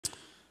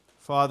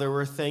Father,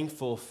 we're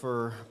thankful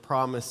for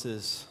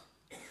promises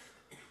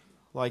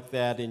like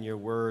that in your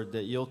word,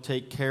 that you'll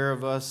take care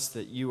of us,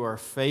 that you are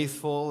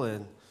faithful,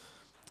 and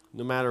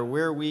no matter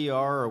where we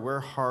are or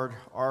where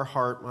our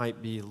heart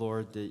might be,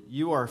 Lord, that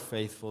you are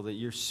faithful, that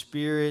your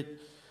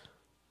Spirit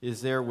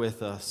is there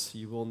with us.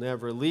 You will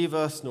never leave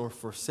us nor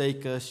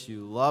forsake us.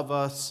 You love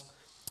us.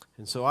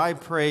 And so I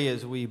pray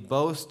as we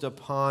boast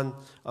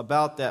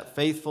about that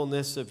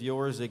faithfulness of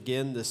yours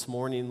again this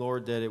morning,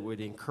 Lord, that it would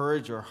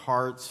encourage our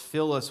hearts,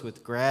 fill us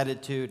with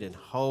gratitude and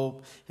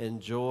hope and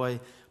joy.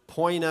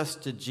 Point us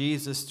to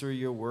Jesus through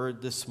your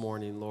word this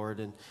morning, Lord,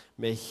 and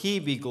may he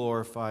be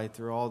glorified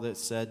through all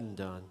that's said and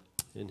done.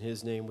 In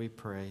his name we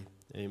pray.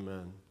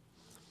 Amen.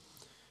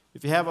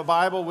 If you have a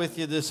Bible with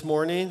you this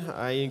morning,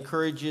 I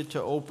encourage you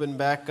to open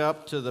back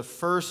up to the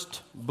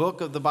first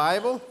book of the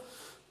Bible,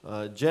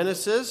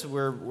 Genesis.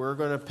 We're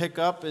going to pick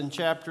up in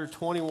chapter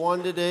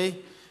 21 today.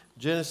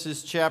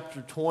 Genesis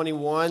chapter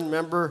 21.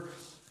 Remember,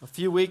 a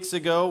few weeks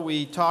ago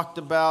we talked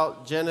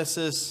about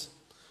Genesis,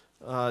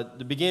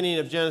 the beginning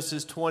of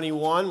Genesis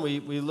 21.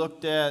 We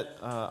looked at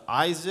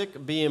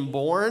Isaac being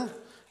born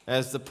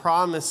as the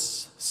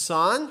promised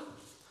son.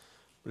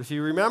 But if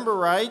you remember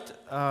right,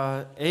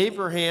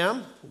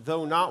 Abraham,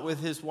 though not with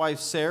his wife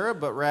Sarah,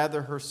 but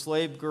rather her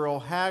slave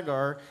girl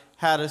Hagar,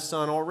 had a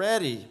son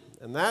already.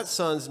 And that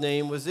son's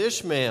name was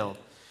Ishmael.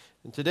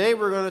 And today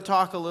we're going to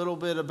talk a little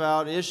bit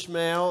about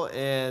Ishmael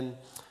and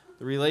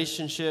the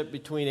relationship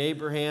between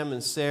Abraham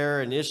and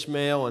Sarah and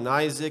Ishmael and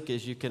Isaac.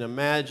 As you can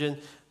imagine,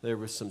 there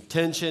was some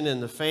tension in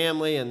the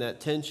family, and that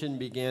tension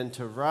began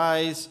to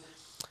rise.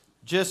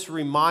 Just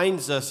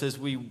reminds us as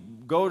we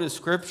go to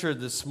Scripture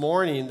this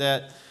morning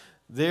that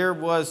there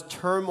was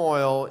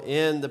turmoil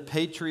in the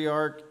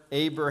patriarch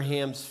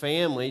Abraham's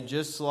family,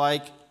 just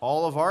like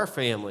all of our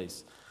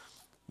families.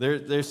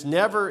 It's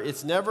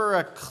never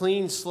a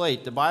clean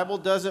slate. The Bible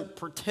doesn't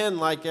pretend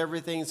like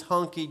everything's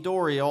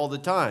hunky-dory all the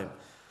time.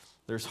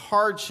 There's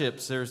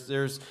hardships,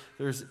 there's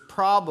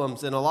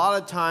problems, and a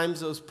lot of times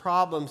those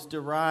problems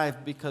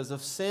derive because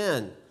of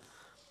sin.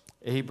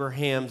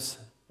 Abraham's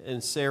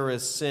and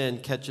Sarah's sin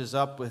catches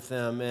up with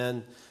them,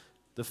 and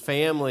the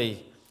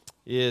family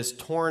is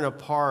torn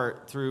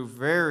apart through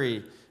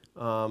very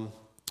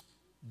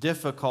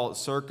difficult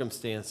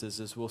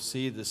circumstances, as we'll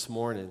see this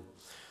morning.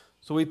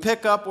 So we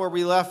pick up where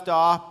we left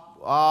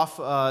off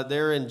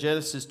there in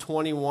Genesis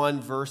 21,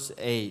 verse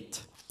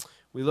 8.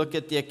 We look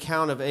at the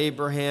account of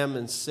Abraham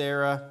and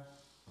Sarah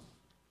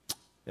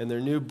and their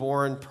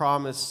newborn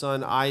promised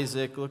son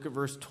Isaac. Look at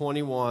verse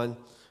 21,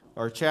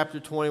 or chapter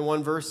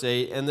 21, verse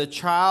 8. And the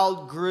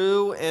child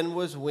grew and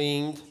was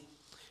weaned,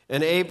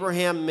 and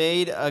Abraham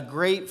made a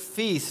great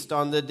feast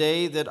on the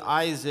day that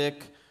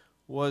Isaac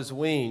was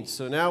weaned.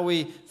 So now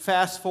we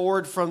fast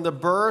forward from the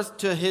birth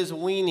to his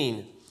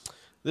weaning.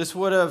 This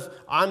would have,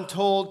 I'm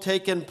told,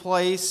 taken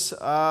place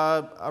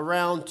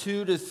around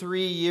 2 to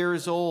 3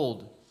 years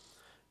old.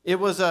 It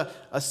was a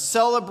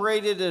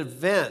celebrated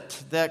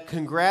event that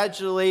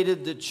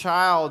congratulated the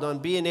child on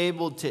being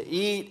able to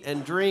eat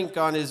and drink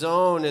on his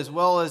own, as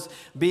well as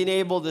being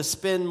able to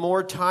spend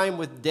more time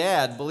with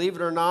dad. Believe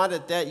it or not,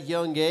 at that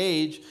young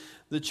age,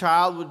 the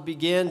child would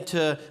begin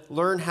to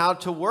learn how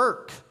to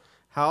work,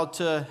 how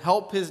to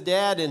help his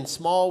dad in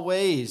small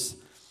ways,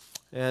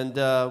 and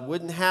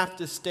wouldn't have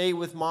to stay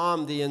with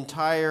mom the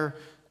entire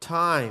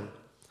time.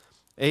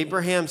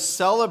 Abraham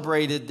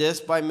celebrated this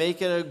by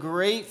making a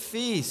great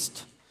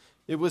feast.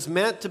 It was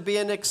meant to be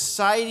an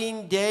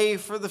exciting day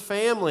for the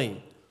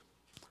family.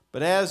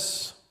 But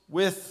as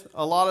with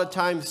a lot of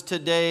times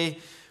today,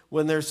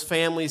 when there's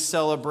family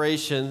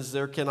celebrations,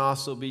 there can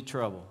also be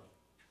trouble.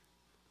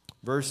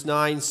 Verse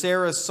 9,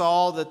 Sarah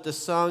saw that the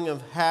son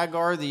of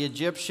Hagar, the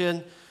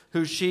Egyptian,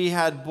 who she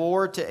had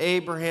bore to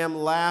Abraham,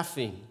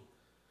 laughing.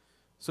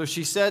 So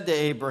she said to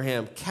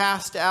Abraham,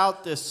 cast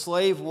out this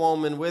slave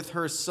woman with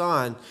her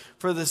son,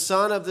 for the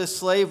son of this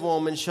slave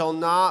woman shall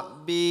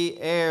not be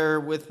heir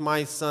with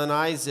my son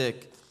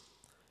Isaac.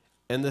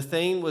 And the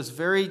thing was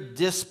very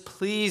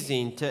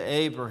displeasing to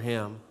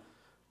Abraham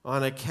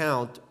on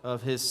account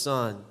of his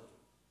son.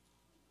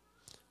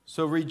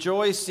 So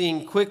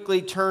rejoicing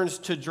quickly turns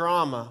to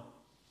drama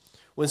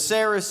when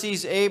Sarah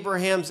sees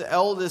Abraham's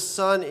eldest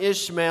son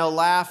Ishmael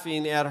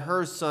laughing at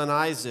her son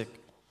Isaac.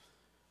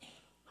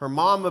 Her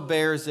mama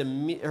bear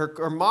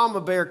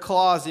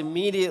claws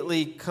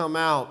immediately come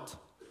out.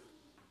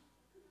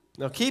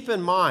 Now keep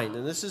in mind,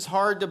 and this is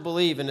hard to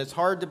believe and it's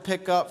hard to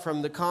pick up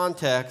from the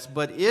context,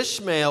 but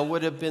Ishmael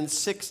would have been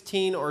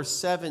 16 or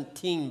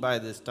 17 by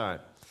this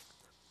time.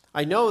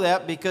 I know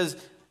that because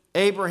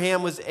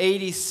Abraham was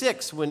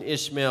 86 when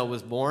Ishmael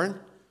was born.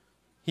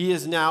 He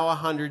is now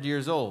 100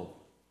 years old.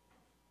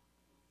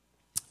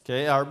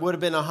 Okay, or would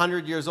have been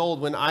 100 years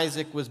old when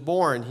Isaac was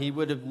born. He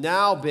would have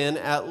now been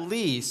at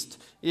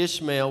least,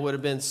 Ishmael would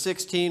have been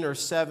 16 or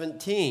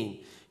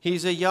 17.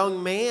 He's a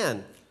young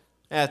man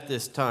at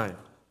this time.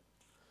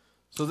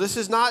 So this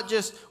is not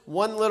just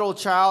one little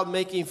child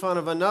making fun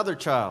of another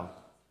child.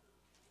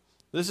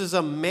 This is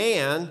a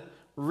man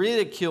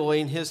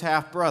ridiculing his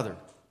half-brother.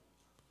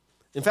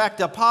 In fact,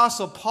 the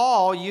Apostle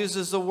Paul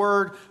uses the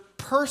word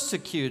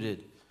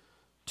persecuted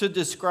to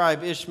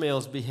describe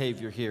Ishmael's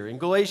behavior here. In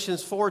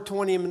Galatians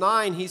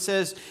 4:29, he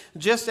says,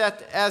 just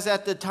as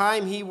at the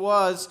time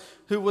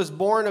who was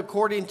born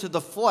according to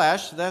the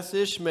flesh, that's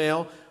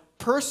Ishmael,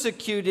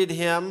 persecuted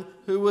him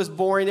who was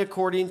born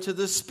according to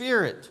the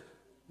Spirit,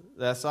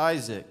 that's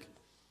Isaac.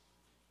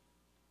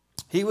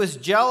 He was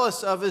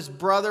jealous of his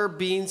brother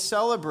being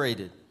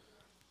celebrated.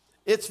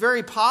 It's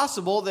very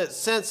possible that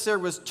since there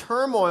was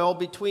turmoil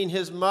between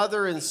his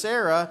mother and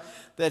Sarah,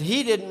 that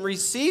he didn't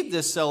receive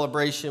this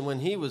celebration when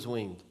he was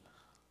weaned.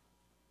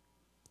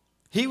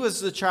 He was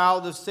the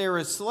child of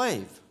Sarah's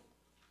slave,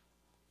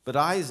 but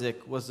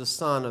Isaac was the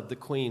son of the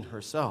queen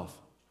herself.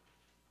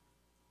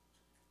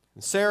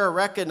 And Sarah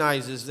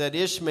recognizes that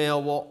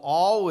Ishmael will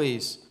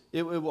always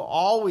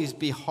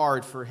be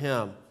hard for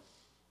him.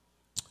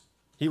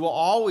 He will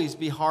always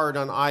be hard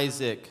on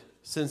Isaac,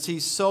 since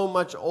he's so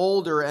much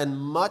older and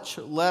much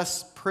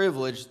less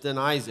privileged than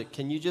Isaac.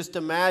 Can you just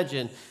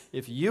imagine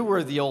if you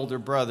were the older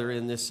brother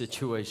in this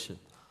situation?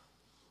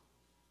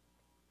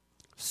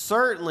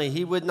 Certainly,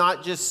 he would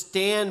not just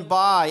stand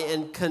by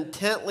and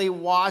contently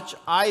watch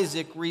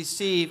Isaac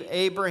receive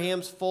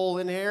Abraham's full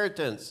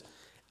inheritance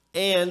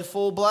and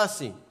full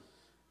blessing.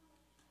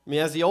 I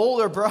mean, as the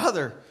older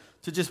brother,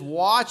 to just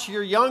watch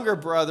your younger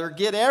brother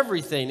get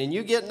everything and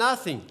you get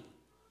nothing.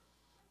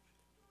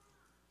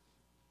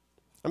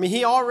 I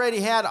mean,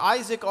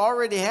 Isaac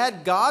already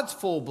had God's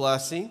full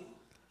blessing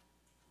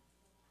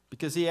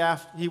because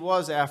he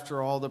was,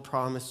 after all, the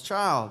promised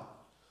child.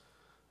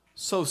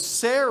 So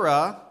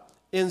Sarah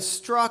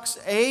instructs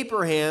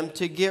Abraham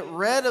to get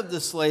rid of the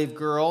slave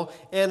girl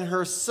and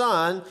her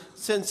son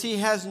since he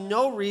has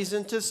no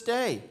reason to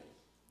stay.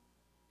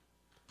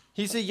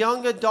 He's a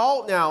young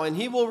adult now, and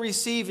he will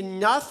receive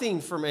nothing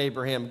from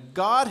Abraham.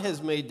 God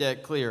has made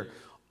that clear.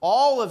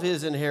 All of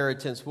his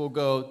inheritance will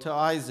go to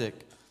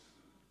Isaac.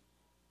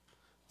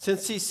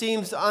 Since he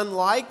seems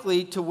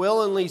unlikely to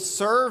willingly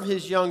serve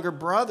his younger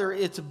brother,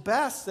 it's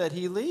best that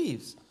he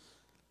leaves.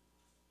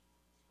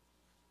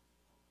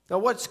 Now,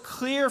 what's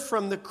clear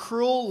from the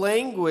cruel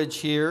language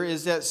here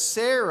is that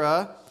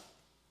Sarah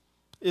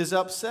is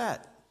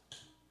upset.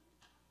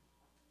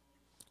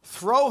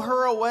 Throw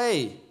her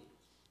away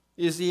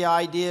is the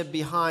idea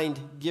behind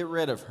get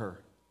rid of her.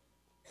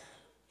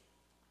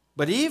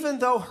 But even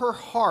though her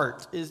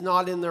heart is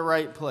not in the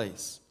right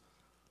place,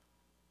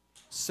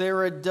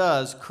 Sarah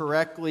does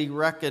correctly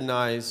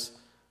recognize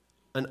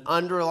an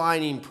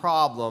underlying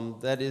problem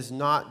that is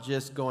not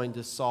just going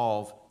to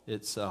solve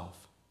itself.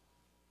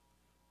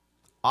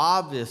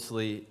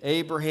 Obviously,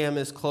 Abraham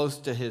is close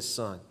to his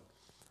son.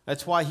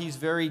 That's why he's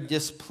very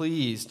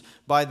displeased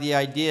by the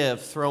idea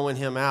of throwing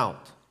him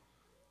out.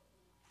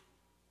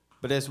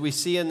 But as we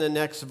see in the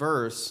next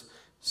verse,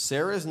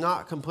 Sarah is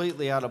not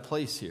completely out of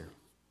place here.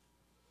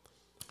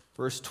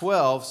 Verse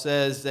 12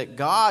 says that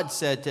God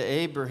said to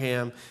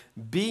Abraham,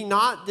 "Be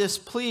not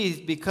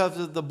displeased because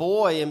of the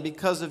boy and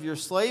because of your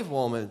slave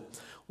woman.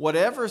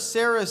 Whatever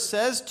Sarah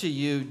says to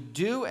you,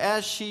 do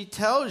as she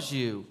tells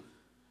you.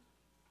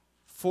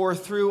 For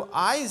through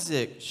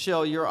Isaac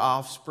shall your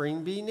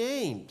offspring be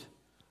named."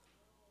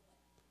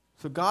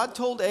 So God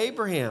told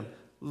Abraham,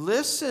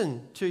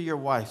 listen to your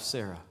wife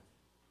Sarah.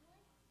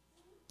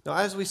 Now,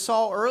 as we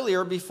saw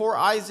earlier, before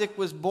Isaac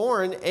was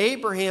born,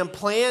 Abraham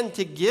planned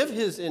to give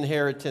his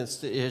inheritance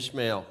to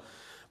Ishmael.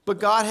 But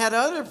God had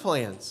other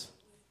plans.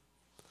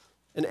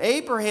 And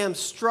Abraham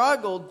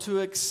struggled to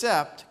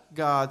accept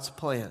God's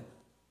plan.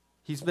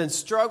 He's been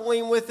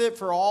struggling with it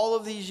for all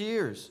of these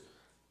years.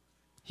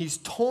 He's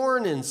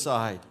torn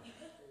inside.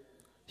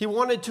 He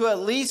wanted to at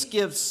least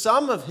give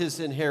some of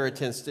his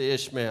inheritance to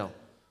Ishmael.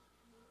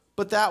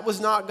 But that was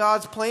not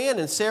God's plan.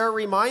 And Sarah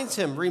reminds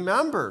him,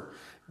 remember,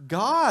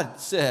 God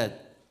said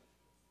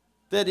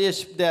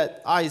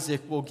that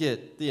Isaac will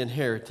get the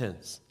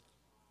inheritance.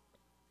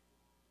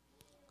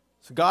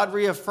 So God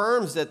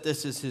reaffirms that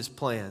this is his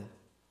plan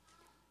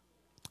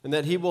and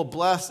that he will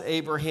bless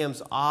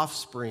Abraham's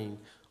offspring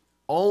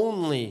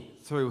only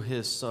through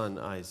his son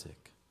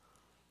Isaac.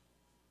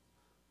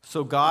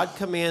 So God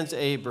commands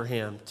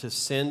Abraham to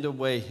send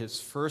away his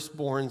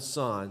firstborn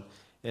son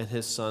and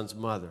his son's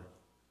mother.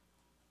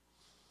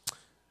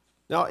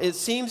 Now, it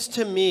seems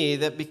to me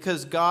that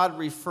because God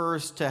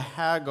refers to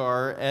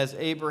Hagar as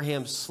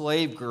Abraham's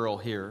slave girl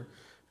here,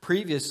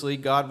 previously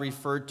God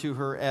referred to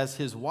her as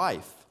his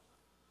wife.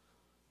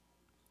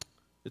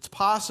 It's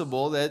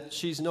possible that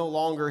she's no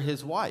longer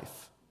his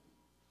wife.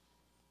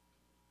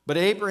 But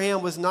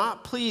Abraham was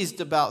not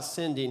pleased about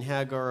sending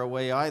Hagar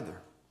away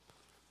either.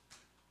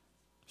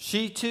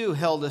 She too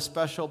held a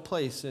special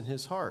place in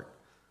his heart.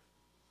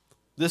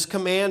 This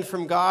command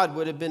from God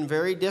would have been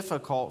very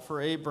difficult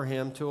for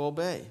Abraham to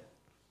obey.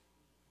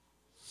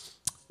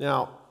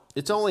 Now,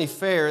 it's only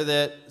fair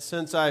that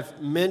since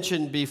I've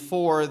mentioned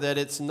before that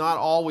it's not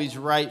always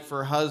right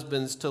for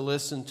husbands to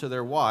listen to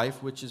their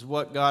wife, which is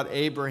what got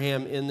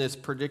Abraham in this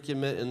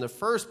predicament in the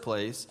first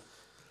place,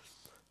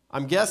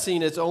 I'm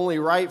guessing it's only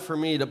right for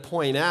me to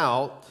point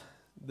out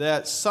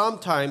that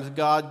sometimes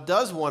God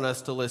does want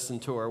us to listen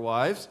to our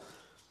wives,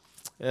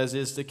 as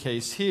is the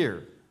case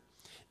here,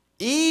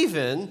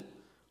 even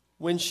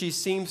when she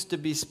seems to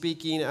be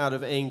speaking out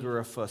of anger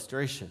or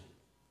frustration.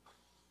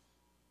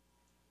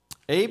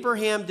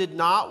 Abraham did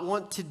not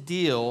want to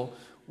deal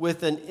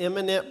with an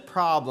imminent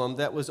problem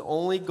that was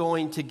only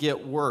going to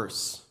get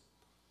worse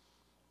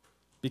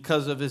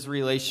because of his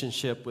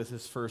relationship with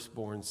his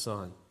firstborn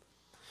son.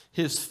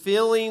 His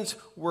feelings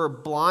were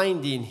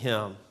blinding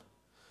him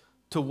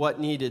to what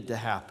needed to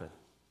happen.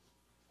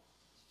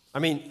 I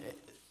mean,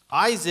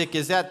 Isaac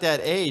is at that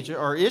age,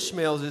 or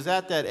Ishmael is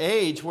at that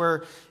age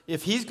where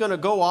if he's going to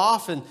go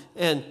off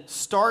and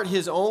start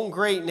his own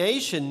great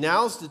nation,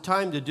 now's the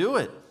time to do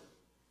it.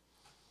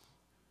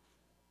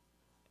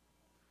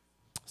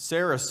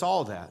 Sarah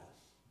saw that.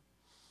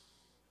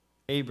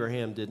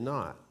 Abraham did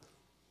not.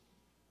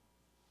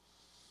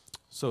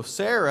 So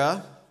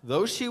Sarah,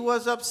 though she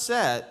was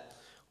upset,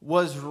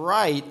 was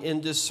right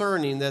in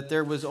discerning that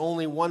there was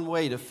only one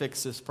way to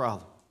fix this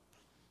problem.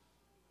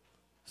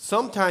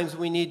 Sometimes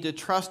we need to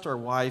trust our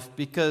wife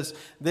because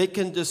they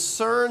can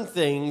discern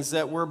things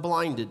that we're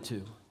blinded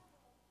to.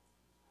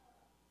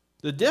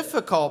 The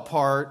difficult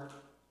part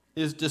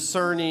is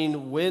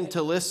discerning when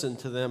to listen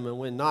to them and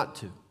when not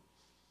to.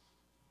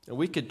 And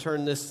we could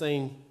turn this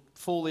thing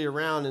fully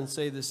around and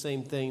say the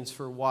same things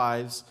for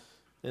wives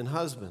and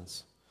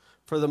husbands.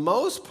 For the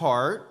most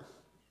part,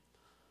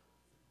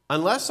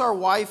 unless our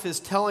wife is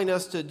telling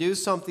us to do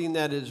something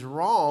that is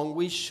wrong,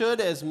 we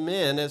should, as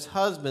men, as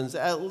husbands,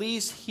 at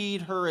least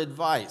heed her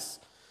advice.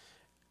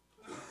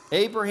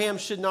 Abraham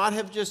should not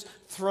have just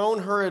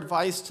thrown her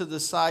advice to the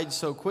side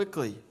so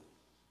quickly.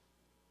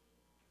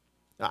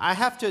 Now, I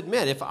have to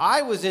admit, if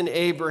I was in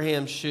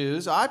Abraham's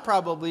shoes, I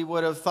probably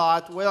would have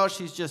thought, well,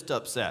 she's just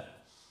upset.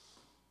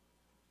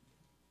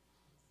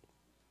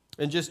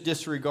 And just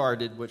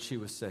disregarded what she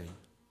was saying.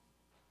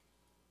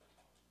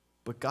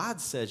 But God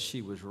said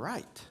she was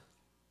right.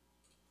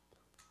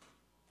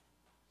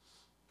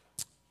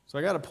 So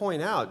I got to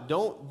point out,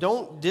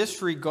 don't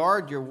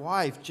disregard your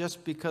wife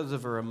just because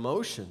of her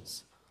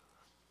emotions.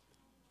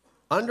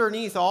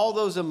 Underneath all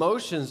those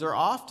emotions are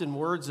often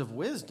words of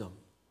wisdom.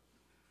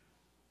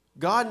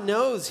 God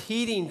knows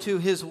heeding to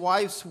his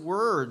wife's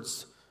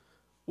words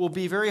will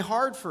be very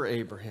hard for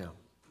Abraham.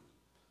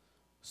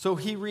 So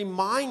he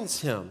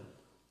reminds him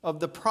of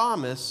the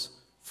promise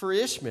for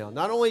Ishmael.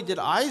 Not only did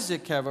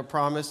Isaac have a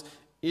promise,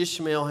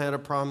 Ishmael had a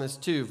promise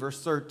too.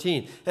 Verse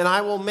 13, and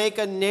I will make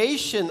a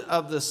nation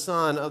of the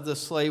son of the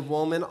slave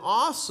woman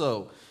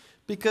also,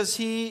 because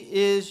he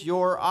is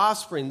your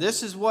offspring.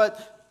 This is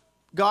what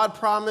God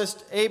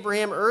promised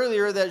Abraham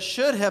earlier that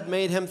should have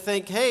made him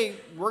think, hey,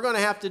 we're going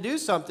to have to do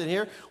something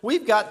here.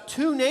 We've got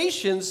two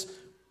nations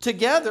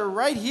together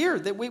right here.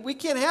 That we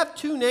can't have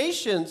two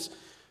nations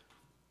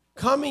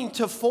coming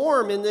to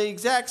form in the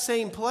exact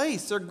same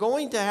place. They're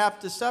going to have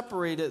to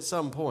separate at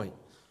some point.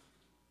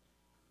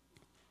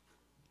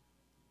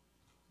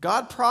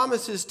 God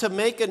promises to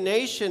make a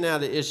nation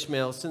out of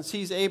Ishmael since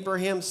he's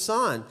Abraham's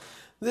son.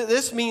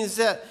 This means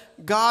that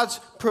God's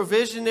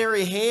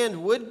provisionary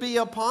hand would be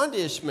upon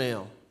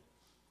Ishmael.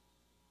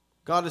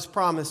 God is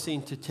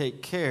promising to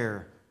take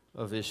care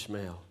of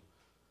Ishmael.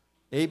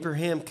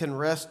 Abraham can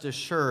rest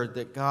assured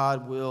that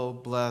God will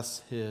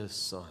bless his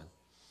son.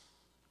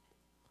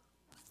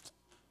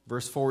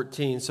 Verse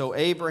 14, so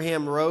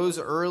Abraham rose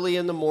early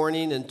in the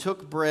morning and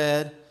took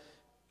bread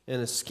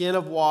and a skin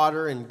of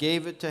water and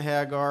gave it to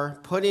Hagar,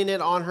 putting it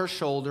on her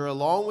shoulder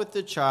along with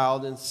the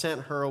child, and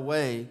sent her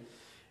away.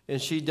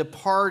 And she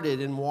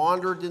departed and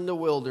wandered in the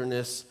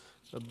wilderness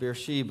of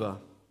Beersheba.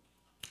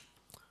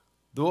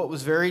 Though it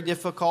was very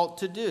difficult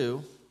to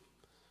do,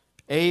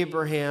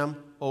 Abraham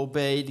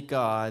obeyed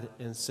God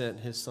and sent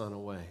his son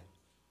away.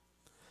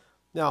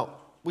 Now,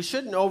 we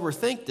shouldn't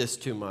overthink this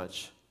too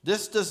much.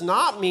 This does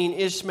not mean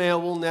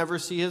Ishmael will never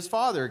see his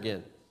father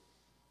again.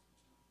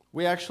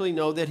 We actually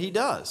know that he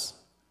does.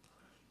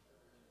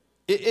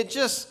 It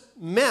just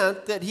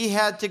meant that he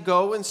had to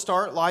go and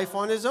start life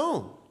on his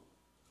own.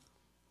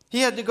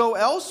 He had to go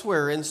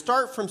elsewhere and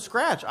start from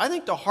scratch. I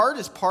think the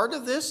hardest part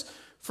of this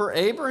for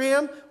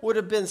Abraham would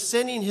have been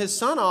sending his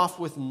son off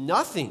with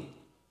nothing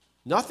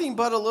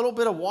but a little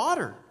bit of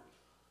water.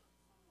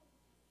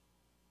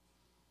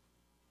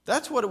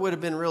 That's what it would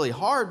have been really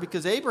hard,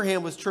 because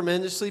Abraham was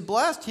tremendously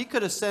blessed. He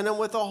could have sent him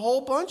with a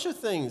whole bunch of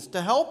things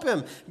to help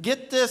him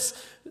get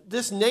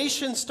this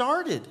nation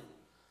started.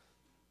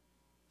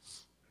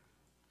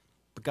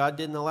 But God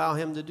didn't allow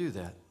him to do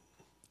that.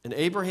 And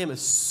Abraham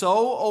is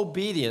so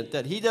obedient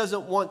that he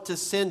doesn't want to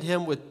send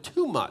him with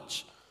too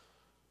much.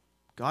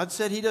 God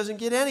said he doesn't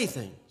get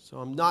anything. So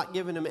I'm not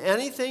giving him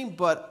anything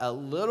but a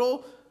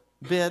little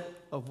bit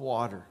of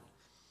water.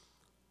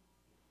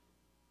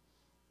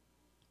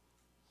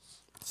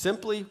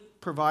 Simply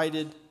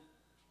provided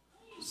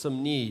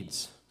some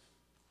needs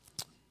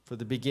for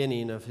the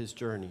beginning of his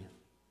journey.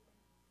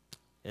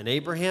 And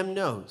Abraham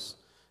knows.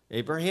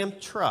 Abraham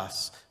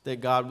trusts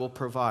that God will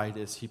provide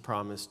as he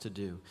promised to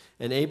do.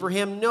 And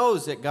Abraham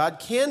knows that God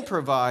can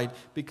provide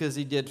because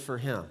he did for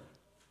him.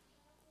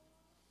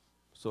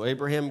 So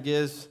Abraham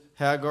gives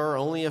Hagar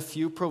only a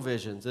few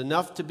provisions,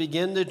 enough to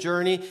begin the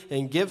journey,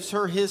 and gives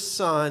her his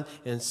son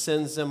and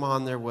sends them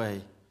on their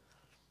way.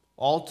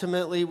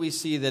 Ultimately, we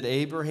see that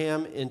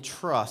Abraham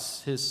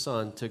entrusts his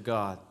son to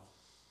God.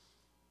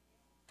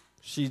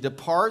 She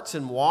departs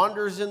and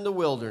wanders in the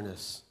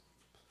wilderness,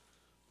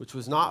 which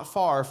was not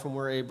far from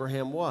where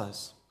Abraham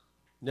was.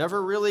 Never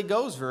really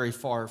goes very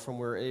far from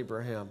where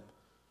Abraham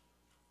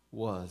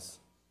was.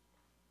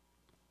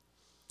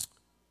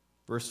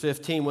 Verse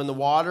 15, when the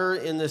water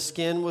in the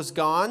skin was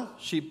gone,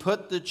 she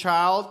put the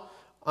child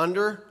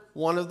under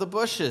one of the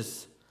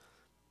bushes.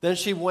 Then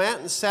she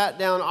went and sat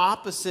down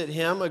opposite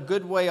him, a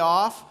good way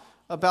off,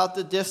 about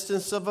the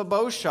distance of a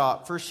bow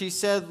shot. For she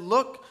said,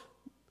 "Look,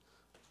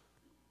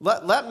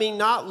 let me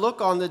not look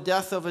on the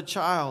death of a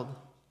child."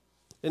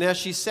 And as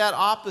she sat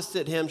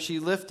opposite him, she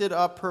lifted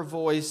up her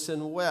voice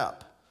and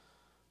wept.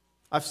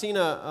 I've seen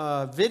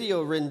a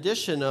video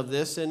rendition of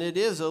this, and it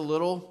is a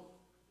little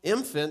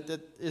infant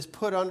that is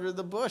put under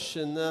the bush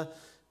in the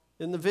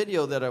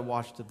video that I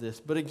watched of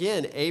this. But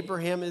again,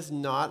 Abraham is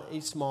not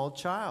a small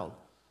child.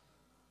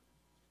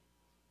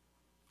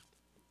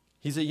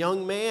 He's a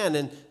young man,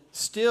 and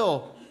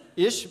still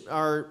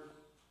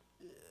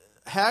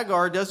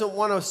Hagar doesn't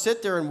want to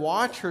sit there and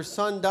watch her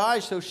son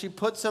die, so she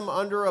puts him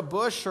under a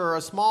bush or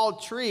a small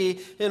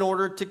tree in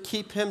order to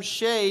keep him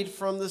shade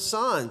from the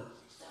sun.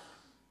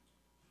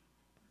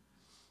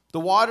 The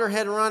water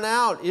had run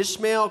out.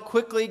 Ishmael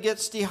quickly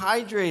gets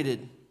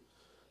dehydrated.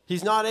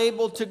 He's not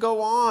able to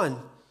go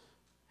on.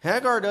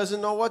 Hagar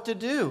doesn't know what to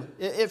do.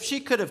 If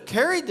she could have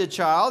carried the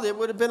child, it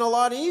would have been a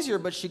lot easier,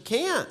 but she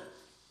can't.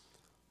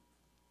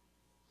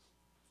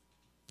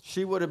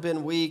 She would have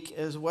been weak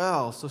as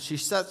well. So she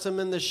sets him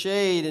in the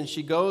shade, and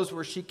she goes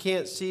where she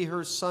can't see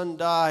her son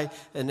die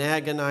an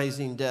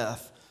agonizing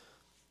death.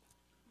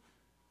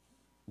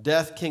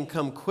 Death can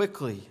come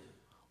quickly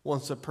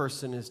once a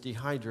person is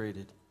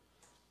dehydrated.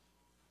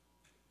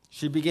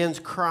 She begins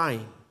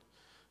crying.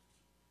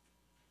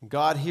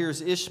 God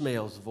hears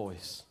Ishmael's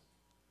voice,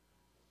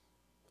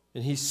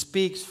 and he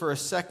speaks for a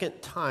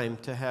second time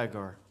to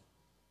Hagar.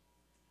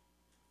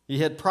 He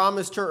had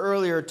promised her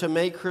earlier to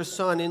make her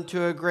son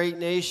into a great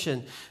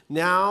nation.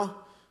 Now,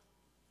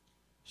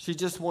 she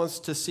just wants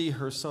to see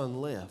her son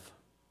live.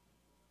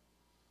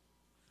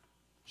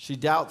 She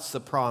doubts the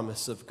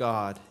promise of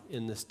God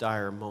in this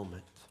dire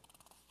moment.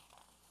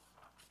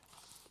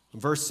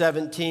 Verse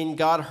 17,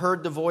 God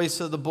heard the voice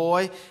of the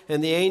boy,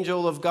 and the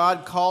angel of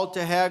God called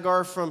to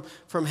Hagar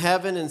from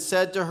heaven and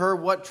said to her,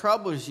 "What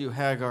troubles you,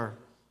 Hagar?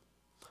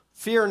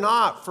 Fear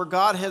not, for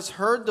God has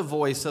heard the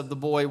voice of the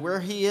boy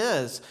where he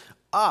is.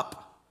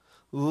 Up,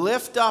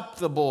 lift up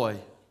the boy,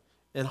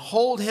 and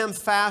hold him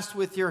fast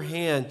with your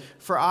hand,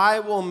 for I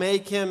will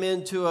make him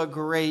into a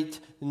great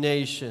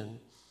nation."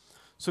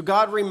 So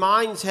God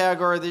reminds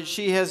Hagar that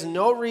she has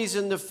no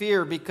reason to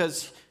fear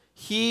because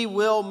he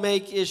will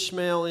make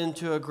Ishmael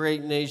into a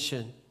great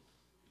nation.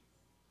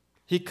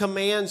 He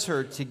commands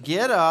her to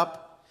get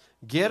up,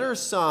 get her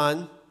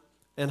son,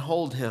 and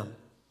hold him.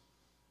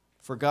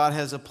 For God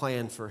has a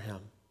plan for him.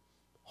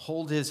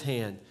 Hold his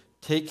hand.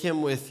 Take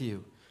him with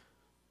you.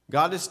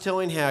 God is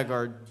telling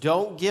Hagar,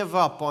 don't give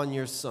up on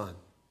your son.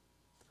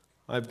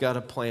 I've got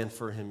a plan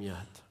for him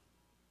yet.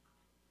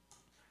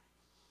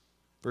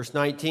 Verse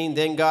 19,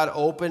 then God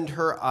opened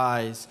her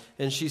eyes,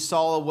 and she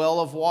saw a well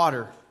of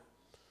water.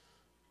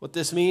 What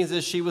this means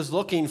is she was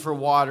looking for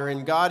water,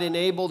 and God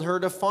enabled her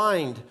to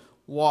find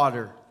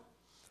water.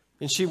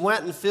 And she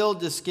went and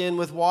filled the skin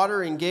with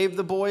water and gave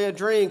the boy a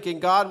drink.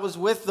 And God was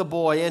with the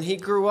boy, and he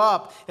grew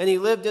up, and he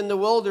lived in the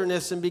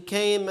wilderness and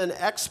became an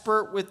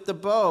expert with the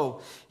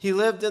bow. He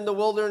lived in the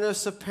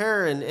wilderness of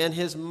Paran, and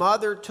his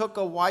mother took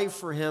a wife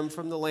for him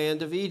from the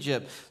land of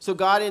Egypt. So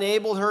God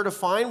enabled her to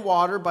find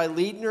water by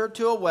leading her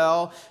to a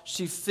well.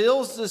 She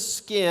fills the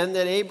skin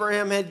that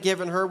Abraham had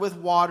given her with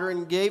water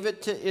and gave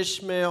it to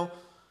Ishmael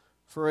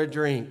for a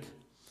drink.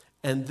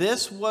 And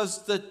this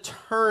was the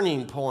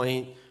turning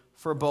point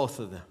for both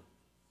of them.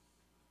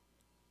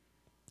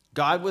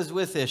 God was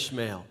with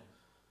Ishmael.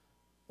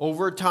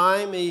 Over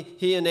time,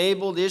 he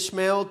enabled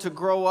Ishmael to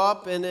grow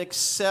up and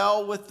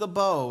excel with the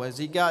bow. As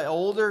he got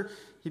older,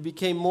 he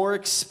became more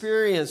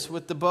experienced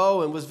with the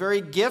bow and was very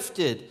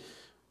gifted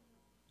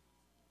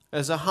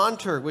as a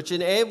hunter, which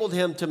enabled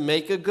him to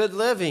make a good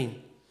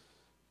living,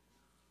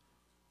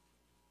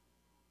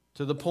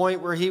 to the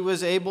point where he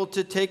was able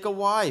to take a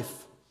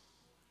wife.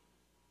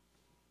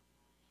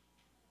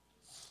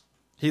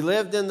 He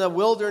lived in the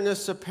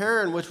wilderness of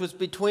Paran, which was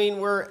between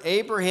where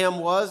Abraham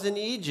was and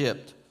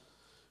Egypt.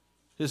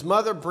 His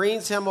mother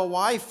brings him a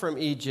wife from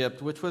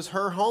Egypt, which was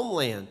her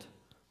homeland.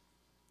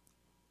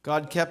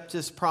 God kept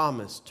his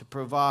promise to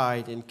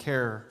provide and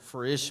care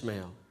for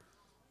Ishmael.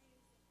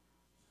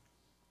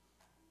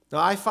 Now,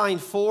 I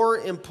find 4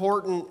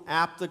 important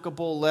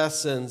applicable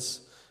lessons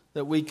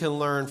that we can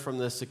learn from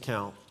this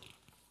account.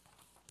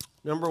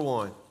 Number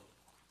 1,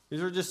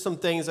 these are just some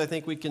things I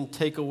think we can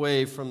take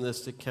away from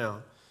this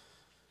account.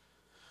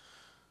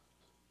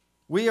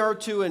 We are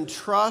to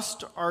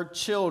entrust our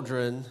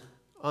children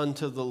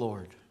unto the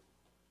Lord.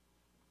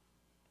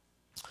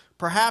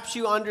 Perhaps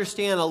you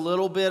understand a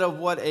little bit of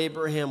what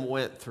Abraham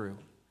went through.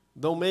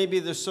 Though maybe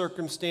the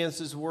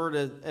circumstances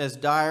weren't as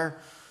dire,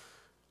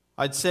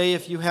 I'd say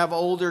if you have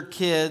older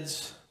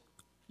kids,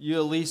 you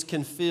at least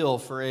can feel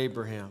for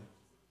Abraham.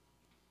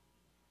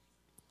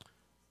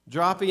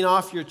 Dropping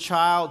off your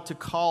child to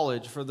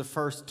college for the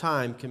first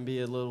time can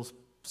be a little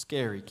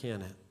scary,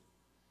 can't it?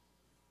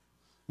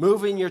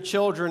 Moving your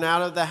children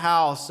out of the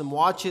house and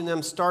watching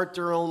them start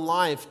their own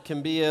life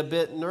can be a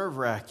bit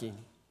nerve-wracking.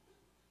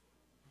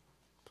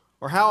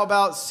 Or how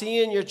about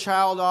seeing your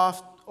child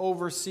off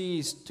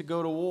overseas to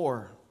go to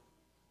war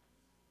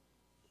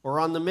or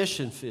on the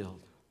mission field?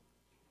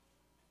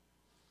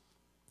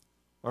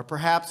 Or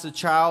perhaps the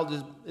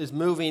child is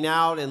moving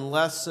out in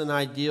less than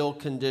ideal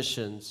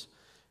conditions,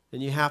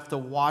 and you have to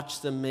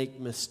watch them make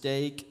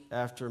mistake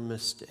after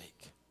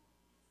mistake.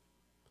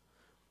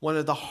 One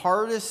of the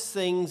hardest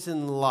things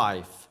in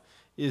life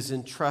is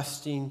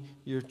entrusting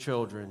your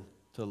children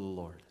to the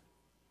Lord.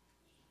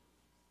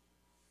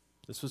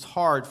 This was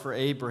hard for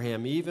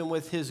Abraham, even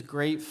with his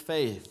great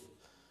faith,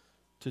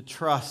 to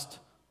trust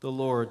the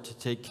Lord to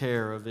take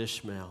care of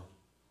Ishmael.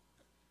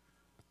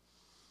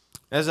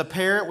 As a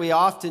parent, we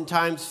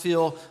oftentimes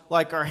feel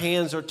like our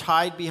hands are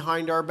tied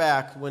behind our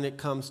back when it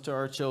comes to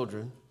our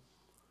children.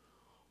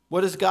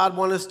 What does God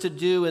want us to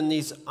do in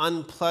these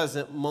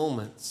unpleasant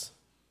moments?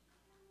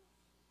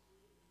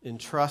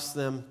 Entrust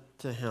them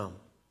to Him.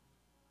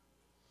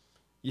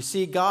 You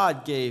see,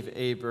 God gave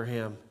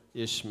Abraham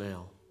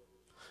Ishmael.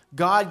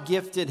 God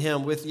gifted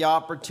him with the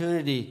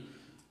opportunity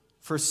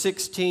for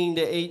 16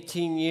 to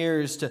 18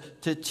 years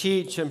to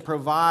teach and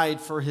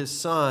provide for his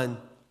son.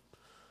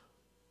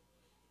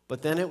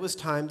 But then it was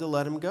time to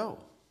let him go.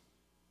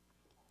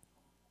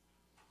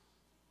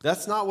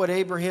 That's not what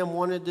Abraham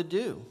wanted to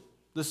do.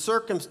 The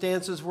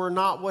circumstances were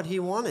not what he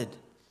wanted.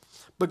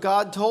 But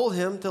God told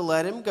him to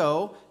let him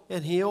go,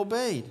 and he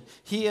obeyed.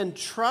 He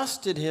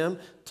entrusted him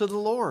to the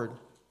Lord.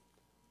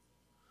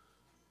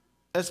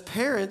 As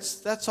parents,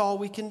 that's all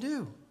we can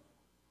do.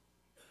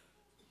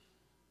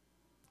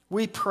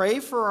 We pray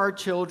for our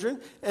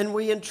children and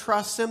we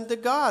entrust them to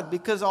God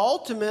because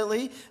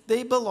ultimately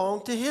they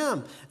belong to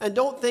Him. And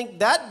don't think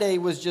that day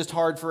was just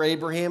hard for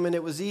Abraham and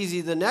it was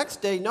easy the next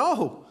day.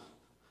 No.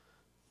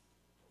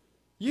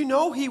 You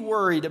know he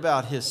worried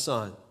about his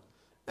son.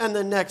 And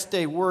the next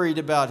day worried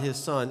about his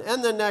son.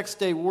 And the next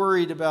day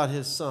worried about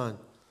his son.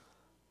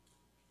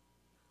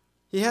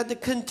 He had to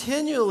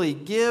continually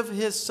give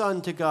his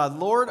son to God.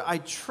 Lord, I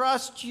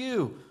trust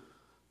you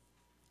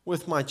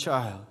with my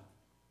child.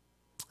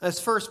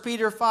 As 1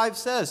 Peter 5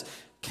 says,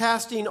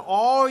 casting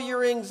all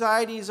your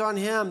anxieties on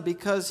him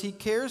because he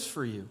cares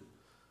for you.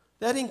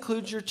 That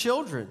includes your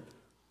children.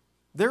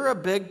 They're a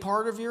big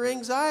part of your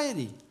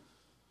anxiety.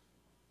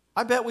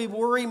 I bet we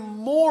worry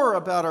more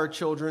about our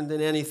children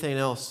than anything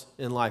else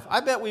in life.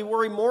 I bet we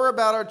worry more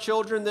about our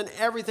children than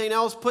everything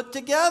else put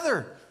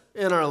together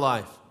in our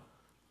life.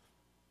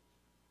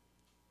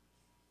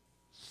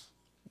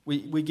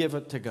 We give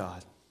it to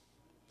God.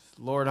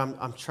 Lord,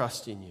 I'm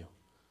trusting you.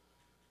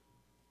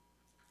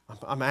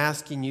 I'm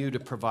asking you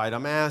to provide.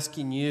 I'm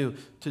asking you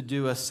to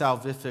do a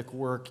salvific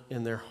work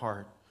in their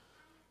heart.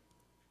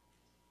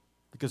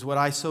 Because what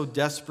I so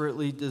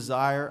desperately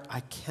desire, I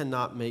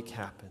cannot make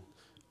happen.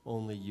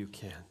 Only you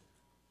can.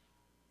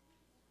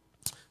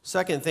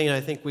 Second thing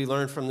I think we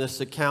learn from this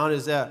account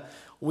is that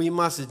we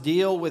must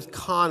deal with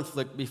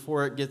conflict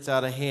before it gets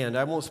out of hand.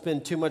 I won't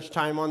spend too much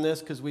time on this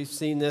because we've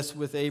seen this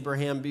with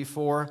Abraham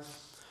before.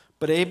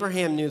 But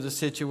Abraham knew the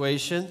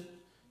situation.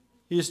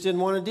 He just didn't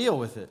want to deal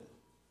with it.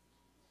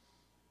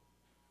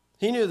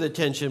 He knew the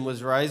tension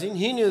was rising.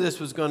 He knew this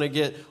was going to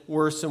get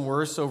worse and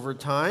worse over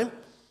time.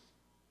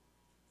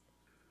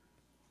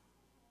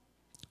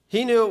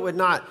 He knew it would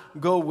not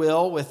go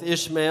well with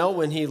Ishmael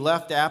when he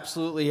left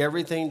absolutely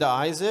everything to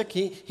Isaac.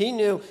 He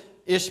knew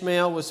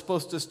Ishmael was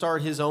supposed to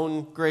start his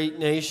own great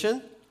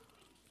nation,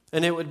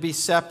 and it would be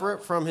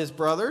separate from his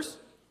brothers.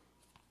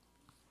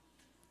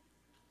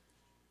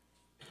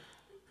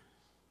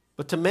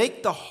 But to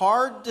make the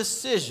hard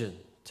decision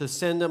to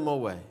send him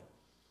away,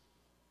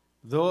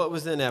 though it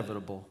was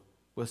inevitable,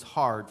 was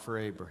hard for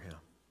Abraham.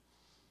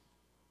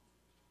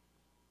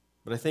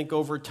 But I think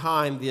over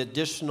time, the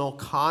additional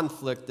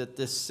conflict that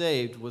this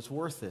saved was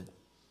worth it.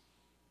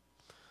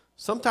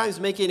 Sometimes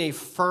making a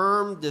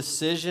firm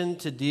decision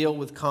to deal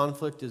with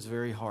conflict is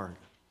very hard.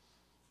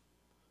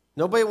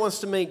 Nobody wants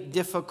to make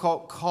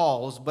difficult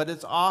calls, but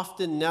it's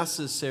often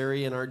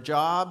necessary in our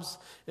jobs,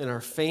 in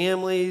our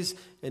families,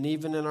 and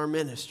even in our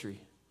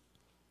ministry.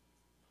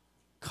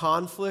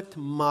 Conflict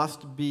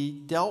must be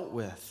dealt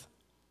with,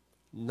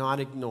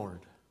 not ignored.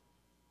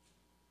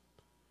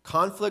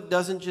 Conflict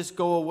doesn't just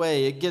go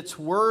away. It gets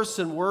worse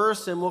and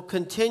worse and will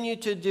continue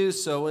to do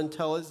so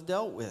until it's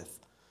dealt with.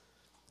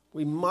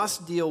 We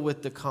must deal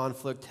with the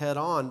conflict head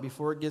on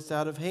before it gets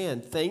out of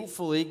hand.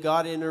 Thankfully,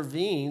 God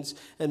intervenes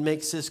and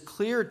makes this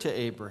clear to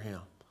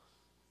Abraham.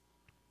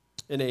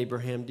 And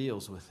Abraham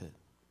deals with it.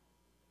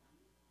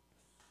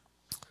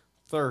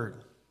 Third,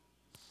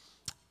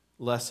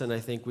 lesson I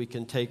think we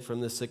can take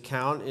from this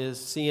account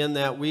is seeing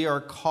that we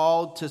are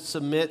called to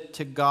submit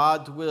to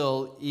God's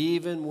will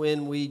even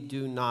when we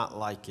do not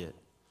like it.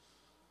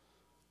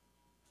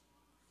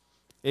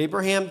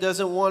 Abraham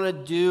doesn't want to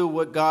do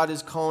what God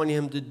is calling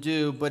him to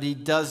do, but he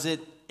does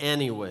it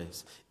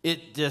anyways.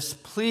 It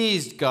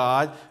displeased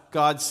God.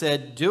 God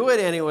said, do it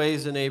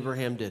anyways, and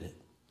Abraham did it.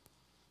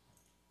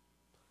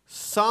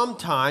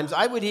 Sometimes,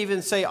 I would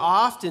even say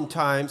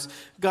oftentimes,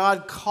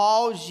 God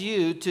calls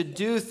you to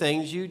do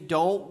things you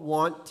don't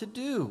want to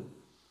do.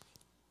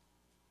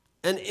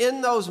 And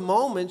in those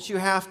moments, you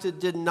have to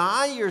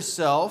deny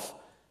yourself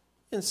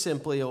and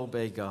simply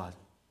obey God.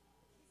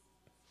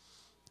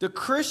 The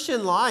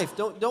Christian life,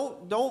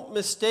 don't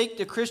mistake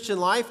the Christian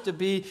life to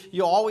be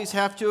you always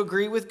have to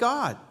agree with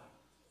God.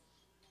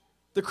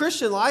 The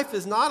Christian life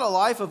is not a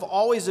life of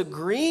always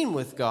agreeing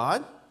with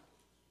God.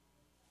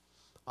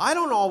 I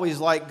don't always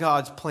like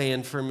God's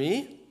plan for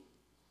me.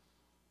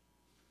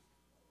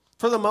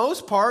 For the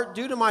most part,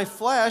 due to my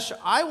flesh,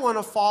 I want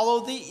to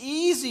follow the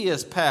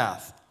easiest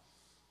path.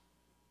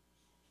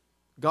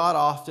 God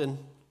often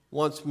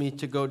wants me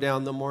to go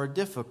down the more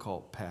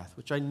difficult path,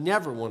 which I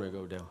never want to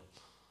go down.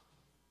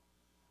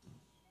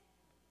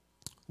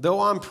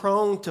 Though I'm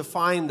prone to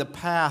find the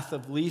path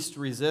of least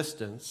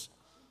resistance,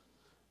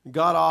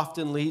 God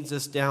often leads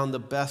us down the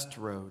best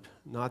road,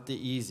 not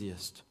the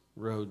easiest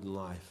road in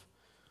life.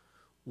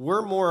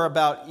 We're more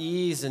about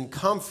ease and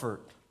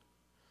comfort.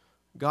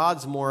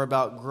 God's more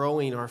about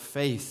growing our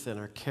faith and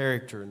our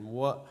character and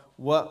what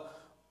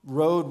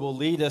road will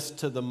lead us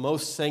to the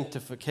most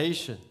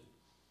sanctification.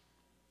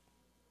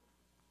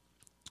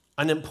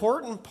 An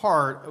important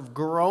part of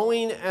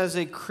growing as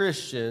a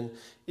Christian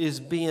is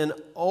being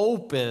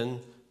open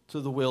to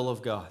the will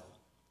of God,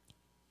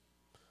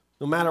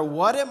 no matter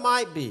what it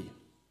might be,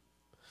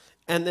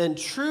 and then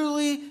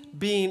truly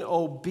being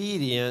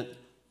obedient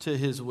to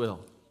His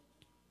will.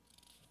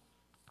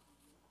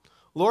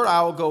 Lord,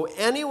 I will go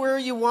anywhere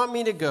you want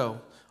me to go.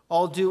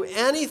 I'll do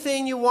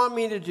anything you want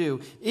me to do,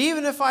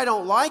 even if I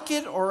don't like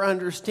it or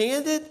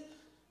understand it.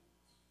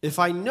 If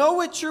I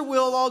know it's your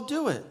will, I'll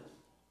do it.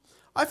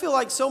 I feel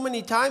like so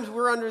many times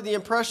we're under the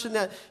impression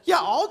that, yeah,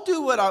 I'll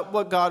do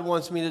what God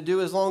wants me to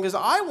do as long as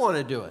I want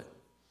to do it.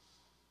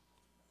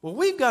 Well,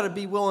 we've got to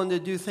be willing to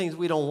do things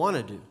we don't want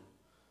to do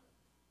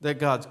that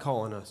God's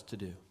calling us to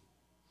do.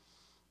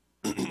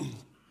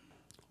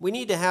 We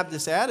need to have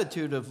this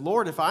attitude of,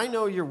 Lord, if I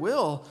know your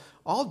will,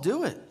 I'll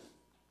do it,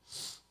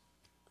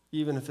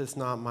 even if it's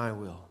not my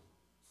will.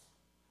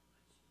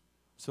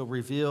 So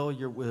reveal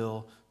your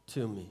will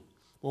to me.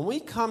 When we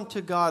come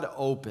to God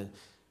open,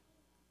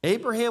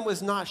 Abraham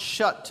was not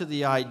shut to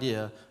the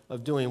idea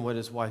of doing what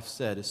his wife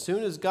said. As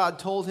soon as God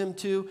told him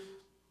to,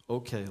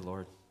 okay,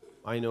 Lord,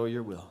 I know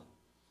your will.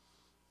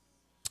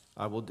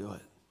 I will do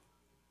it.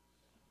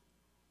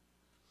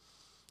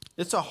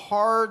 It's a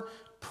hard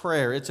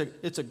prayer. It's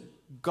a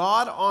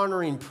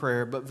God-honoring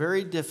prayer, but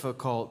very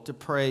difficult to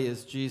pray,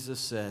 as Jesus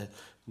said,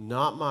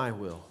 not my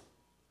will,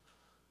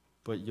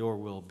 but your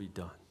will be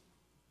done.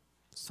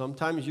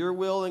 Sometimes your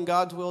will and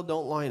God's will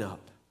don't line up.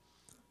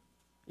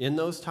 In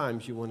those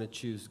times, you want to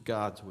choose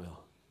God's will,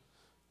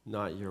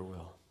 not your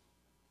will.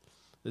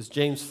 As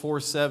James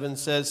 4:7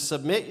 says,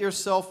 submit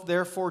yourself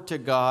therefore to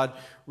God,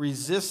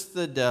 resist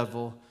the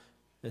devil,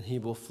 and he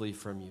will flee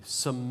from you.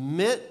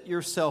 Submit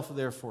yourself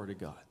therefore to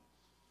God.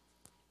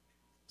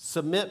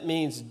 Submit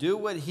means do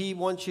what he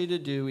wants you to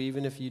do,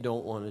 even if you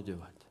don't want to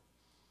do it.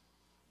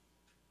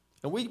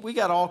 And we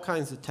got all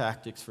kinds of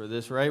tactics for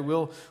this, right?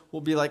 We'll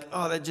be like,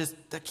 oh,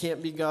 that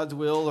can't be God's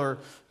will, or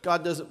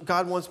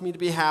God wants me to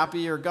be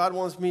happy, or God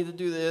wants me to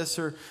do this,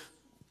 or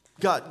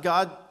God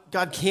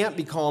can't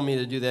be calling me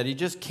to do that. He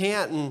just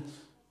can't. And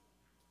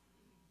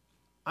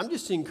I'm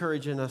just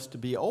encouraging us to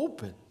be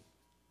open.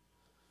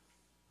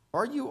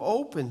 Are you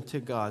open to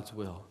God's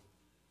will?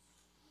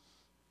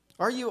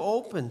 Are you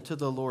open to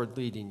the Lord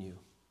leading you?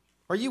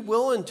 Are you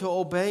willing to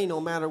obey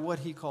no matter what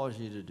he calls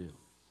you to do?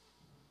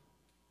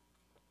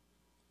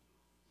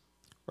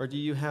 Or do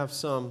you have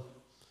some,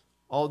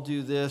 I'll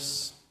do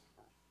this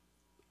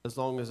as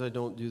long as I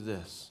don't do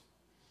this?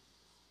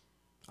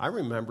 I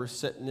remember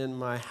sitting in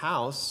my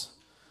house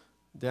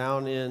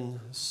down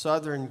in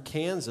southern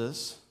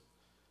Kansas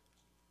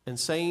and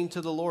saying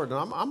to the Lord,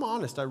 and I'm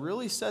honest, I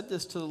really said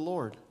this to the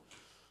Lord,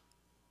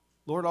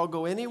 Lord, I'll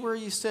go anywhere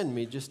you send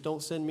me, just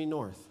don't send me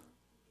north.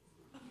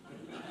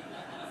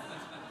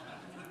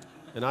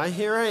 And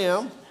here I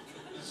am,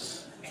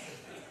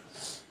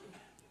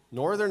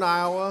 northern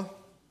Iowa,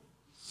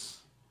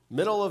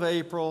 middle of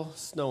April,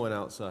 snowing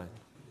outside.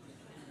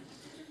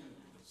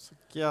 It's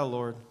like, yeah,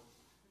 Lord,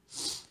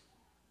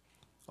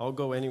 I'll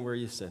go anywhere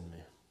you send me,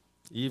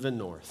 even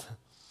north.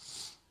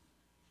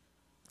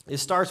 It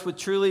starts with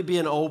truly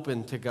being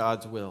open to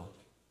God's will.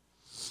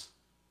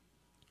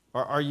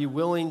 Are you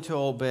willing to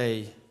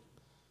obey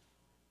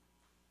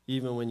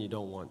even when you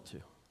don't want to?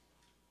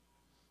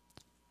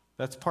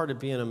 That's part of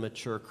being a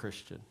mature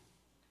Christian.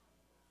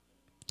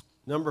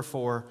 Number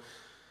 4,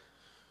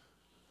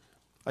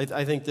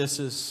 I think this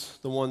is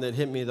the one that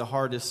hit me the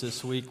hardest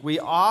this week. We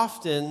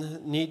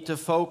often need to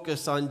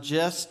focus on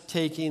just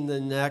taking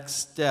the next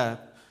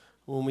step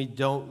when we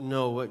don't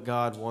know what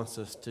God wants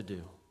us to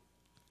do.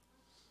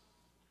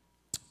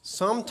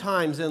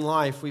 Sometimes in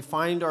life, we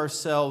find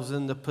ourselves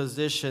in the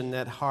position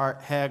that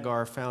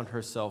Hagar found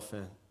herself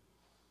in.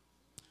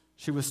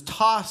 She was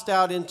tossed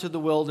out into the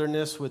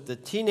wilderness with a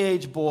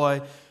teenage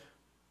boy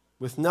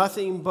with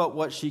nothing but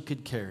what she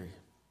could carry.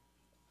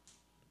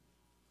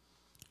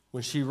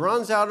 When she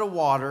runs out of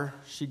water,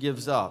 she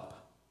gives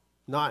up,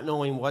 not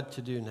knowing what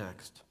to do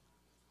next.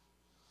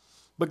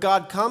 But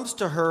God comes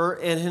to her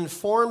and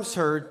informs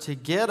her to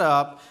get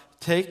up,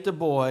 take the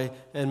boy,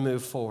 and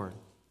move forward.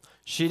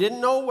 She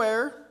didn't know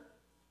where.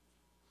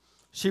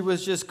 She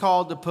was just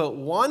called to put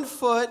one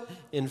foot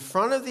in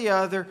front of the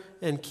other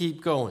and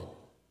keep going.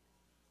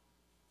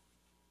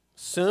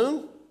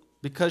 Soon,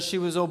 because she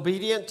was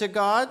obedient to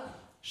God,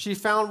 she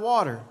found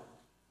water.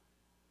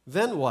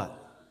 Then what?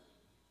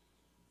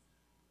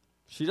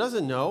 She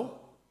doesn't know.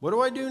 What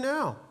do I do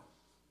now?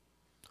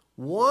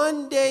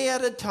 One day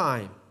at a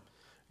time,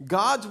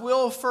 God's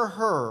will for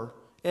her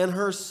and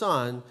her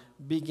son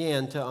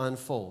began to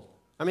unfold.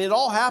 I mean, it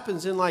all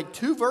happens in like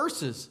 2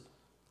 verses.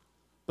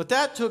 But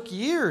that took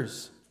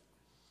years.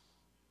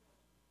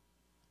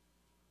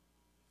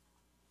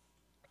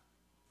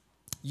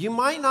 You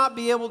might not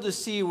be able to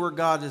see where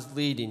God is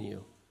leading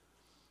you.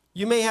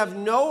 You may have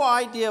no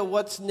idea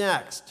what's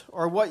next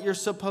or what you're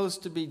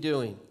supposed to be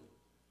doing.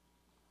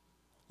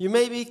 You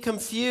may be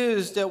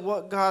confused at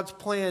what God's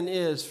plan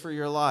is for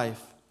your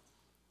life.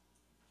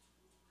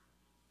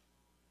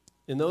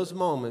 In those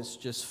moments,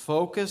 just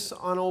focus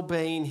on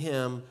obeying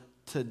Him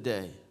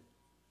today,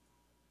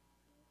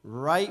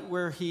 right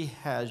where He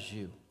has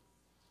you.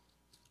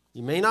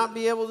 You may not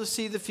be able to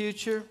see the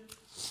future,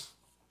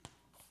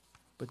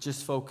 but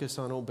just focus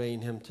on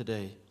obeying Him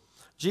today.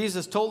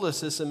 Jesus told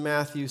us this in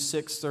Matthew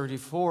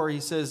 6:34.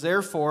 He says,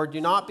 "Therefore, do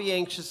not be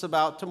anxious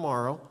about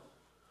tomorrow,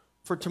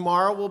 for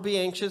tomorrow will be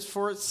anxious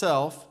for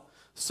itself.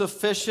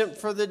 Sufficient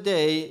for the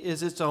day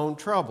is its own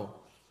trouble."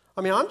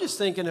 I mean, I'm just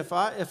thinking if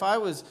I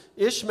was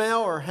Ishmael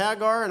or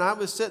Hagar and I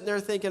was sitting there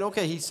thinking,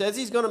 okay, He says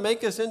He's going to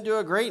make us into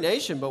a great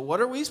nation, but what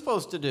are we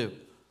supposed to do?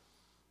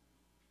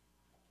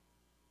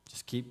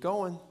 Just keep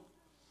going.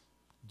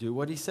 Do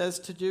what He says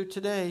to do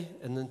today,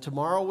 and then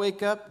tomorrow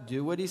wake up,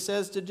 do what He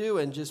says to do,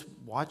 and just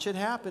watch it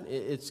happen.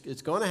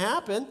 It's going to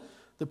happen.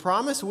 The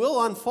promise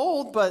will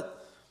unfold,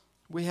 but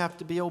we have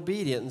to be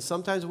obedient, and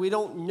sometimes we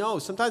don't know.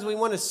 Sometimes we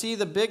want to see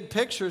the big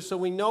picture so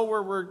we know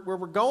where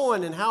we're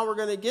going and how we're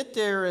going to get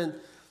there, and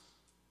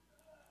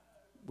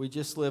we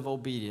just live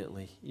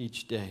obediently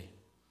each day,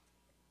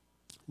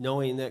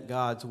 knowing that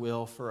God's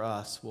will for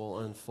us will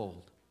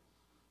unfold.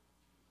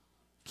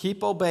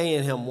 Keep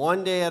obeying Him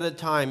one day at a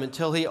time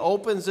until He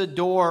opens a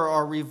door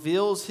or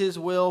reveals His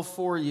will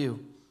for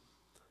you.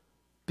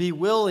 Be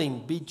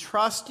willing, be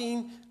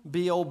trusting,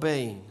 be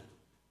obeying.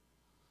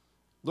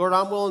 Lord,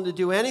 I'm willing to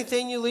do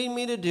anything You lead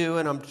me to do,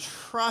 and I'm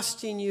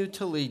trusting You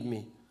to lead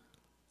me.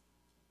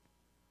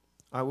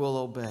 I will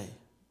obey.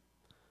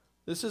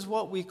 This is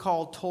what we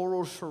call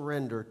total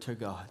surrender to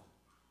God.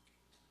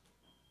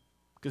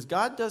 Because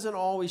God doesn't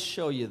always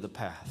show you the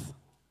path,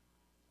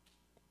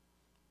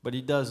 but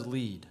He does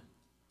lead.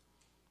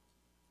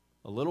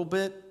 A little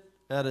bit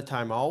at a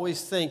time. I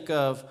always think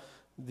of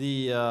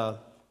the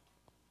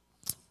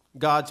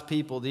God's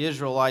people, the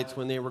Israelites,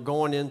 when they were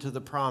going into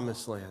the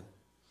promised land.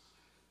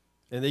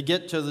 And they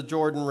get to the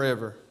Jordan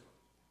River.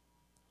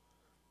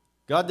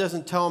 God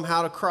doesn't tell them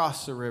how to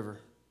cross the river.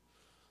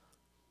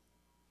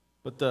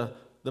 But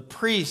the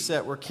priests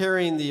that were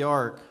carrying the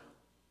ark,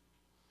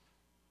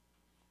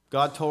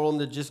 God told them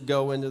to just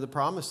go into the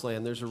promised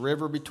land. There's a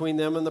river between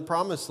them and the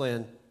promised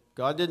land.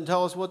 God didn't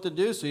tell us what to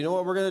do, so you know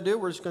what we're going to do?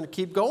 We're just going to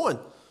keep going.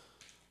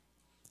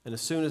 And as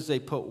soon as they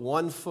put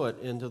one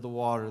foot into the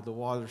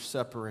water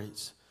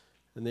separates,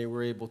 and they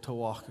were able to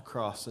walk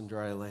across in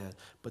dry land.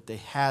 But they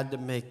had to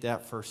make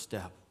that first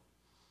step.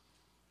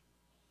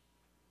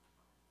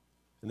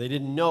 And they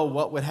didn't know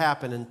what would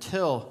happen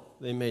until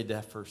they made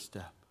that first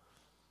step.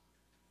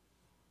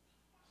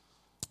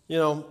 You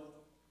know,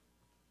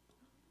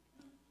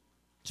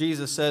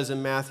 Jesus says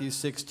in Matthew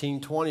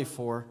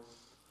 16:24,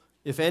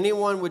 "If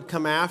anyone would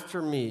come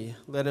after me,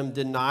 let him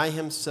deny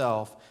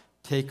himself,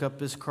 take up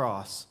his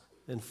cross,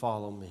 and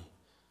follow me."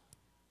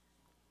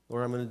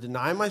 Lord, I'm going to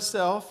deny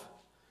myself,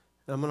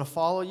 and I'm going to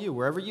follow You.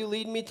 Wherever You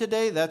lead me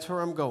today, that's where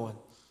I'm going.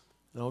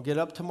 And I'll get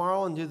up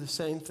tomorrow and do the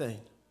same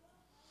thing.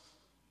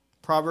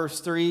 Proverbs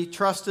 3,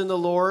 "Trust in the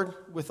Lord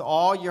with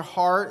all your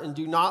heart and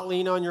do not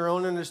lean on your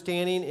own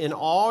understanding. In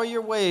all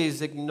your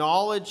ways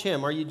acknowledge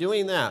Him." Are you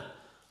doing that?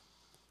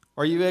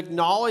 Are you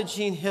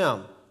acknowledging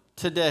Him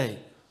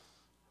today?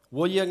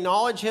 Will you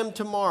acknowledge Him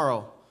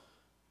tomorrow?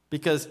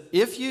 Because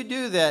if you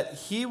do that,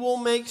 He will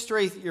make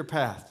straight your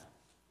path.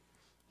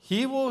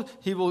 He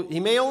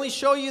may only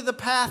show you the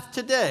path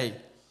today.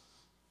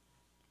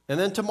 And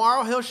then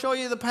tomorrow He'll show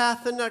you the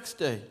path the next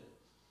day.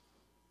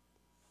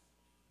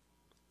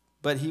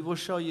 But He will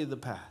show you the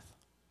path.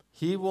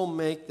 He will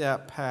make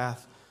that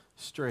path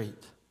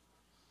straight.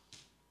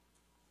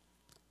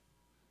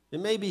 It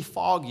may be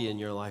foggy in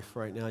your life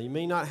right now. You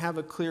may not have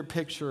a clear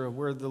picture of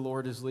where the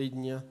Lord is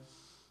leading you,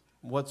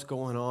 what's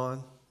going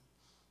on.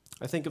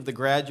 I think of the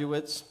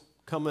graduates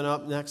coming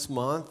up next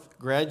month,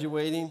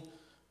 graduating.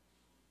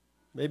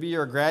 Maybe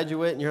you're a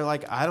graduate and you're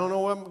like, I don't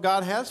know what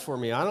God has for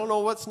me. I don't know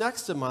what's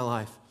next in my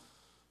life.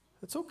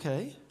 It's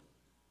okay.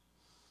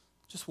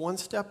 Just one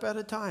step at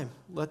a time.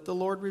 Let the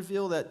Lord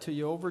reveal that to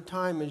you over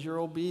time as you're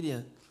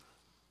obedient.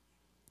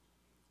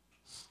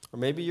 Or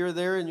maybe you're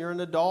there and you're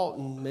an adult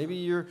and maybe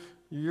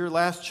your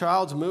last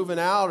child's moving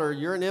out, or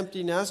you're an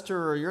empty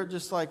nester, or you're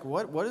just like,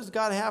 what does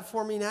God have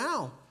for me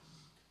now?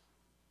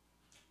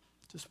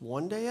 Just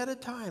one day at a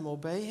time,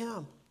 obey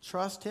Him,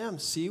 trust Him,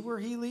 see where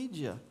He leads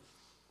you.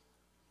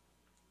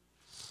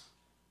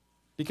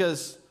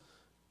 Because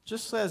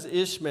just as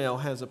Ishmael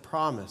has a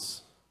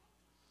promise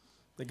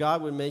that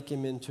God would make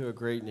him into a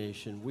great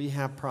nation, we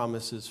have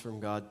promises from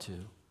God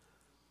too.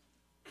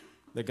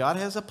 That God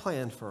has a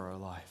plan for our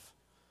life.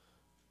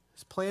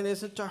 His plan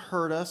isn't to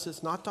hurt us,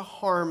 it's not to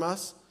harm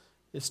us,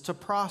 it's to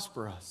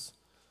prosper us.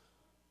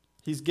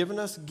 He's given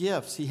us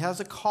gifts. He has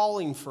a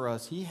calling for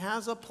us. He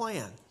has a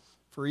plan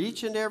for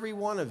each and every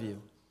one of you.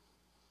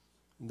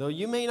 And though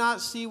you may not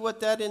see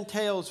what that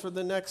entails for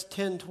the next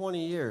 10,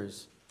 20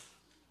 years,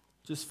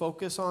 just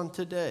focus on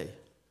today,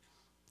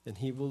 and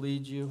He will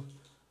lead you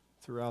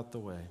throughout the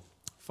way.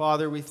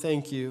 Father, we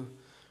thank You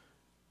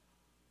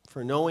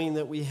for knowing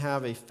that we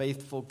have a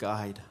faithful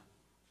guide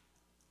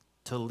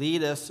to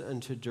lead us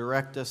and to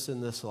direct us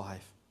in this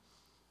life.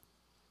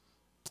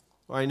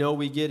 I know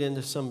we get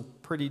into some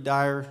pretty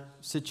dire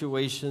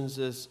situations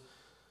as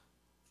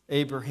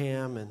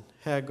Abraham and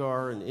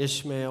Hagar and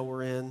Ishmael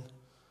were in,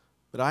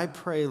 but I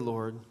pray,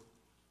 Lord,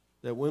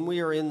 that when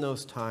we are in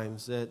those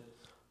times, that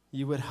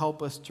You would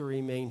help us to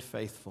remain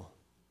faithful.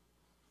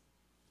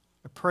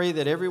 I pray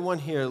that everyone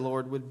here,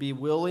 Lord, would be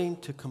willing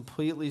to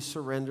completely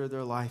surrender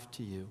their life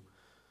to You.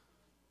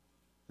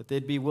 That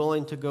they'd be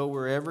willing to go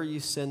wherever You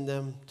send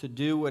them, to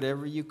do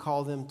whatever You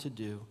call them to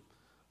do,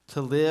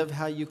 to live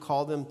how You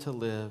call them to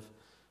live,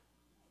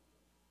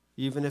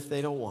 even if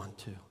they don't want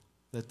to,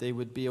 that they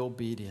would be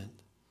obedient.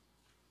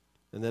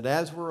 And that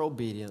as we're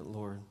obedient,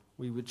 Lord,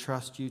 we would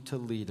trust You to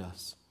lead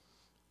us.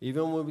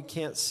 Even when we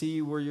can't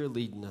see where You're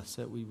leading us,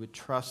 that we would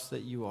trust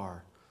that You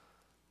are.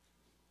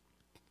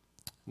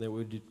 And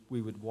that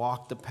we would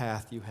walk the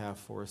path You have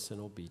for us in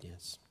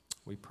obedience.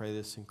 We pray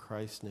this in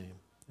Christ's name.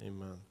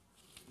 Amen.